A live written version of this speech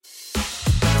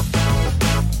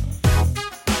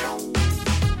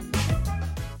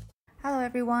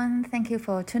everyone. Thank you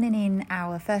for tuning in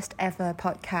our first ever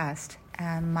podcast.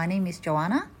 My name is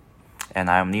Joanna. And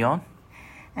I'm Leon.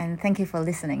 And thank you for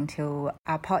listening to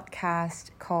our podcast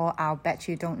called I'll Bet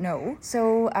You Don't Know.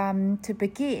 So to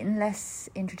begin, let's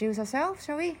introduce ourselves,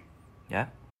 shall we? Yeah.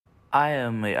 I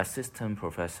am an assistant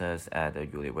professor at the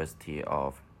University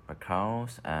of Macao,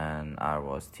 and I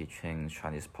was teaching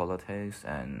Chinese politics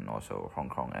and also Hong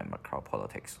Kong and Macau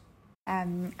politics.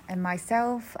 And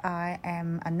myself, I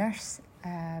am a nurse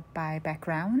by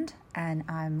background, and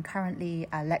I'm currently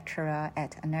a lecturer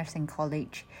at a nursing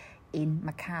college in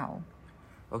Macau.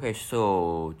 Okay,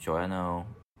 so Joanna,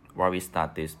 why we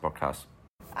start this podcast?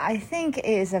 I think it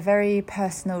is a very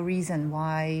personal reason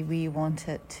why we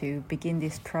wanted to begin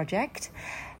this project.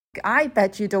 I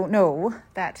bet you don't know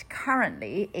that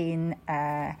currently in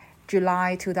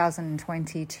July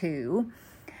 2022,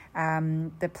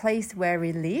 the place where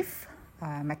we live,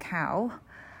 Macau,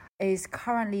 is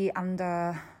currently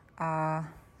under a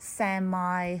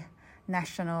semi-national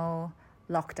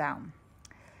lockdown.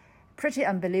 Pretty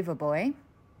unbelievable, eh?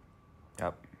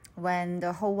 Yep. When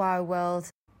the whole wide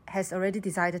world has already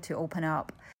decided to open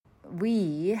up,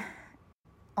 we,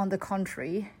 on the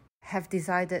contrary, have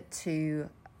decided to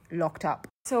locked up.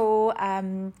 So,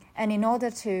 and in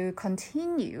order to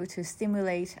continue to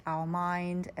stimulate our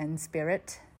mind and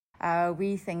spirit,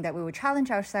 we think that we will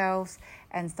challenge ourselves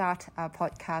and start a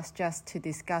podcast just to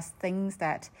discuss things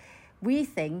that we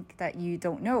think that you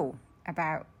don't know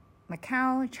about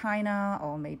Macau, China,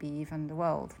 or maybe even the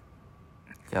world.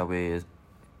 Yeah, we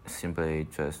simply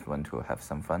just want to have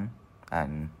some fun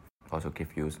and also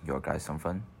give you guys some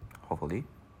fun, hopefully.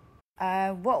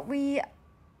 What we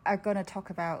are going to talk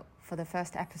about for the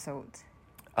first episode?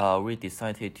 We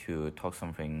decided to talk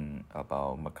something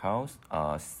about Macau.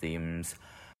 Seems,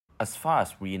 as far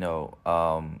as we know,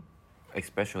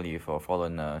 especially for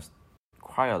foreigners,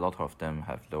 quite a lot of them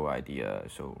have no idea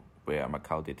where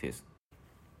Macau it is.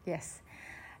 Yes.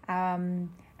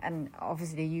 And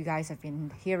obviously you guys have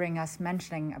been hearing us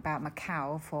mentioning about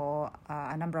Macau for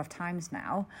a number of times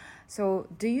now. So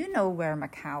do you know where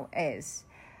Macau is?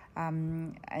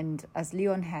 And as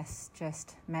Leon has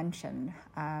just mentioned,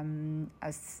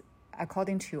 as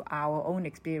according to our own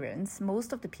experience,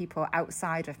 most of the people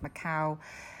outside of Macau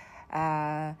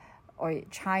or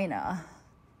China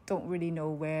don't really know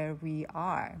where we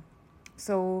are.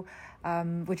 So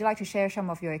would you like to share some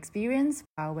of your experience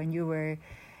when you were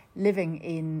living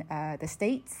in the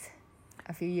States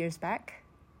a few years back?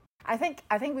 I think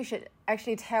we should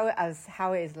actually tell us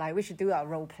how it is like. We should do a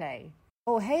role play.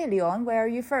 Oh, hey, Leon, where are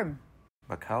you from?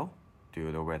 Macau? Do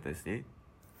you know where this is?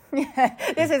 Yeah,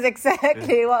 this is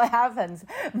exactly what happens.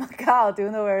 Macau, do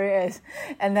you know where it is?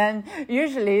 And then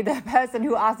usually the person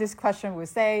who asks this question will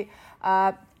say,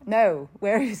 no,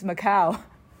 where is Macau?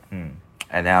 And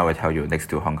then I will tell you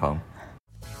next to Hong Kong.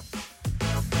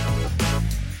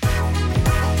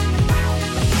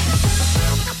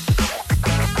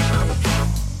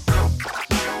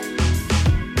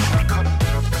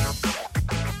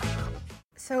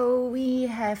 So we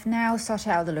have now sorted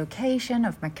out the location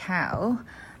of Macau.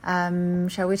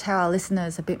 Shall we tell our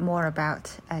listeners a bit more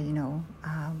about, the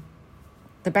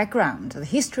background, the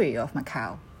history of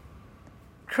Macau?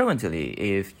 Currently,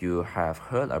 if you have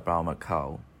heard about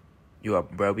Macau, you are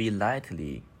very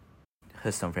likely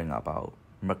heard something about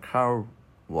Macau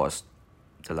was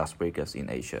the Las Vegas in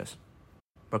Asia.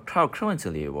 Macau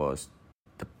currently was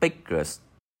the biggest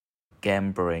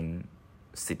gambling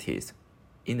cities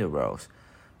in the world.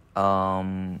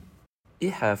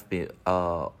 It have been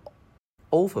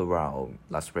overall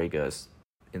Las Vegas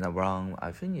in around,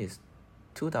 I think it's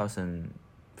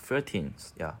 2013,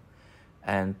 yeah.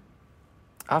 And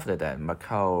after that,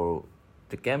 Macau,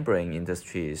 the gambling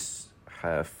industries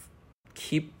have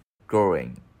keep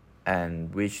growing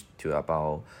and reached to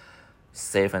about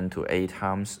 7 to 8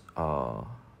 times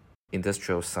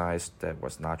industrial size that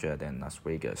was larger than Las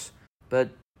Vegas.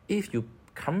 But if you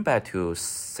come back to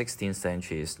 16th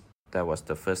century, that was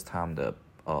the first time the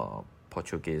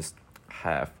Portuguese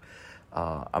have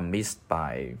amazed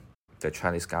by the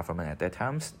Chinese government at that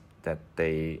time that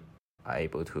they are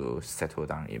able to settle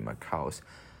down in Macau.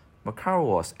 Macau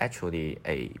was actually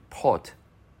a port,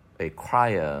 a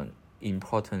quite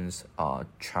important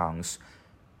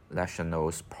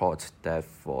national port that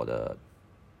for the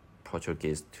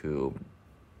Portuguese to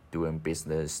doing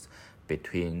business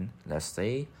between, let's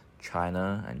say,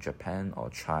 China and Japan or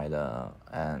China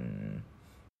and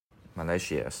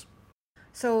Malaysia.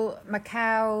 So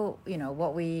Macau,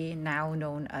 what we now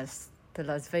known as the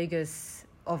Las Vegas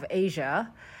of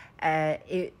Asia,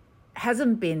 it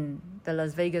hasn't been the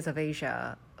Las Vegas of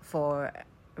Asia for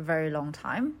a very long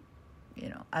time.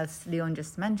 as Leon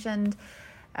just mentioned,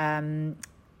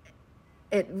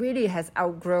 it really has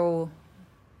outgrown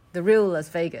the real Las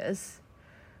Vegas,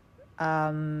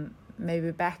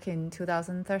 maybe back in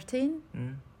 2013.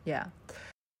 Yeah.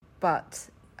 But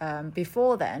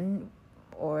before then,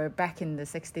 or back in the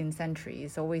 16th century,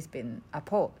 it's always been a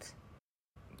port.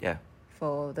 Yeah.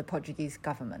 For the Portuguese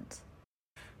government.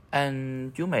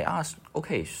 And you may ask,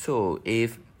 okay, so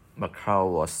if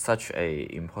Macau was such a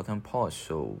important port,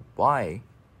 so why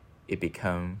it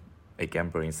became a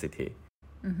gambling city?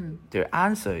 The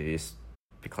answer is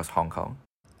because Hong Kong.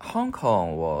 Hong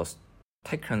Kong was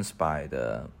taken by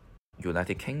the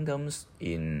United Kingdoms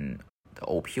in the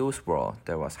Opium's War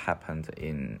that was happened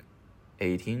in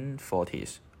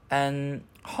 1840s. And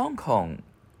Hong Kong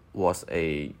was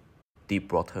a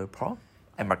deep water port,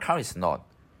 and Macau is not.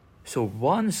 So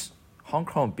once Hong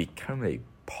Kong became a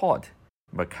port,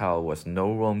 Macau was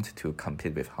no room to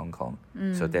compete with Hong Kong.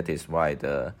 So that is why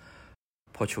the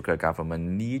Portugal government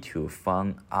need to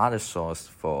find other source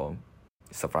for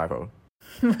survival.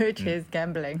 Which is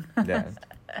gambling.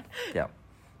 Yeah.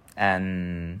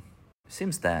 And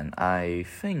since then, I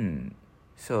think,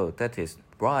 so that is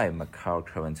why Macau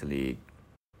currently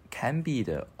can be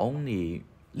the only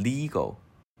legal,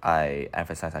 I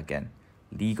emphasize again,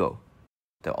 legal,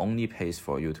 the only place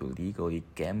for you to legally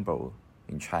gamble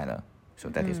in China. So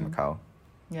that is Macau.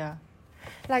 Yeah.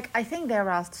 Like, I think there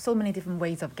are so many different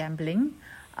ways of gambling.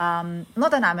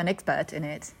 Not that I'm an expert in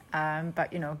it, but,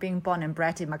 being born and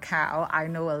bred in Macau, I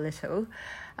know a little.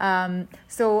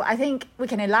 So I think we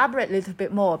can elaborate a little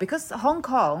bit more, because Hong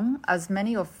Kong, as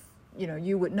many of,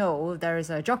 you would know, there is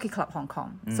a jockey club Hong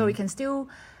Kong. So we can still,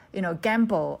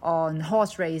 gamble on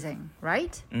horse racing,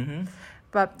 right?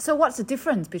 But so what's the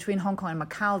difference between Hong Kong and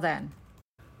Macau then?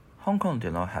 Hong Kong do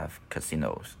not have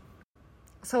casinos.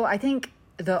 So I think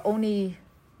the only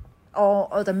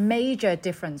or the major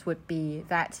difference would be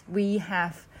that we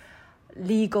have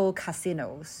legal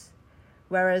casinos,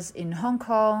 whereas in Hong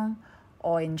Kong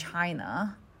or in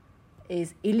China,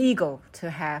 it's illegal to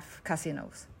have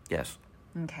casinos. Yes.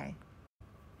 Okay.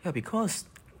 Yeah, because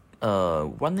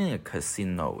running a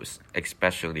casinos,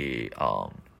 especially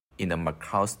in the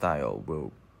Macau style,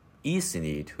 will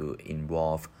easily to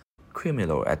involve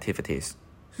criminal activities.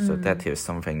 So that is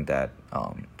something that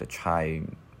the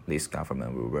Chinese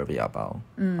government will worry about.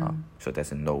 So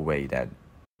there's no way that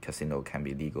casino can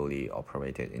be legally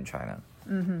operated in China.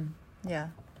 Yeah.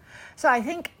 So I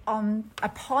think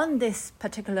upon this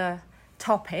particular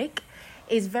topic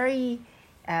is very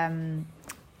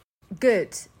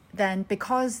good then,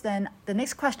 because then the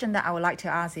next question that I would like to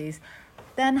ask is,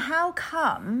 then how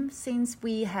come, since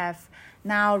we have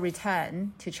now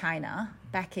returned to China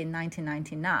back in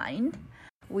 1999,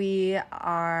 we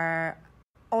are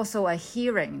also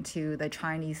adhering to the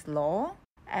Chinese law?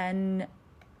 And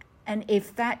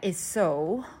if that is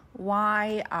so,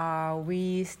 why are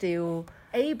we still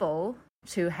able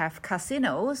to have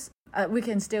casinos? We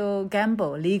can still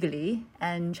gamble legally,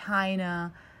 and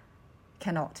China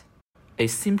cannot. A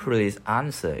simplest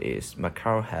answer is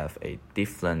Macau have a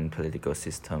different political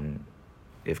system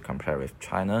if compared with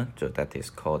China. So that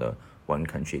is called a one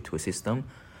country, two system.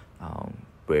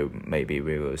 Where maybe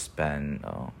we will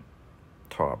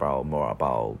talk about more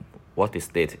about what is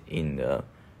stated in the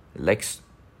next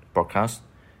broadcast.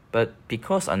 But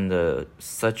because under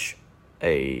such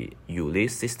a unique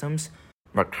systems,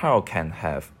 Macau can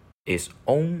have its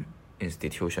own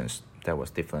institutions that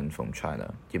was different from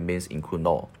China. It means include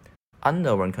law.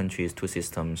 Under one country, two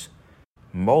systems,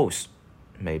 most,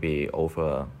 maybe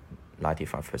over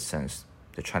 95%,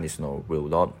 the Chinese law will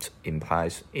not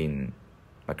apply in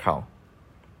Macau.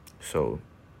 So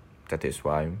that is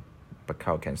why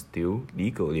Macau can still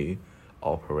legally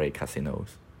operate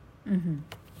casinos.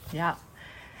 Yeah.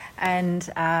 And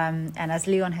as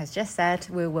Leon has just said,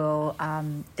 we will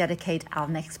dedicate our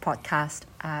next podcast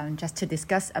just to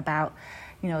discuss about,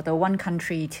 the one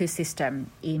country, two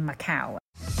system in Macau.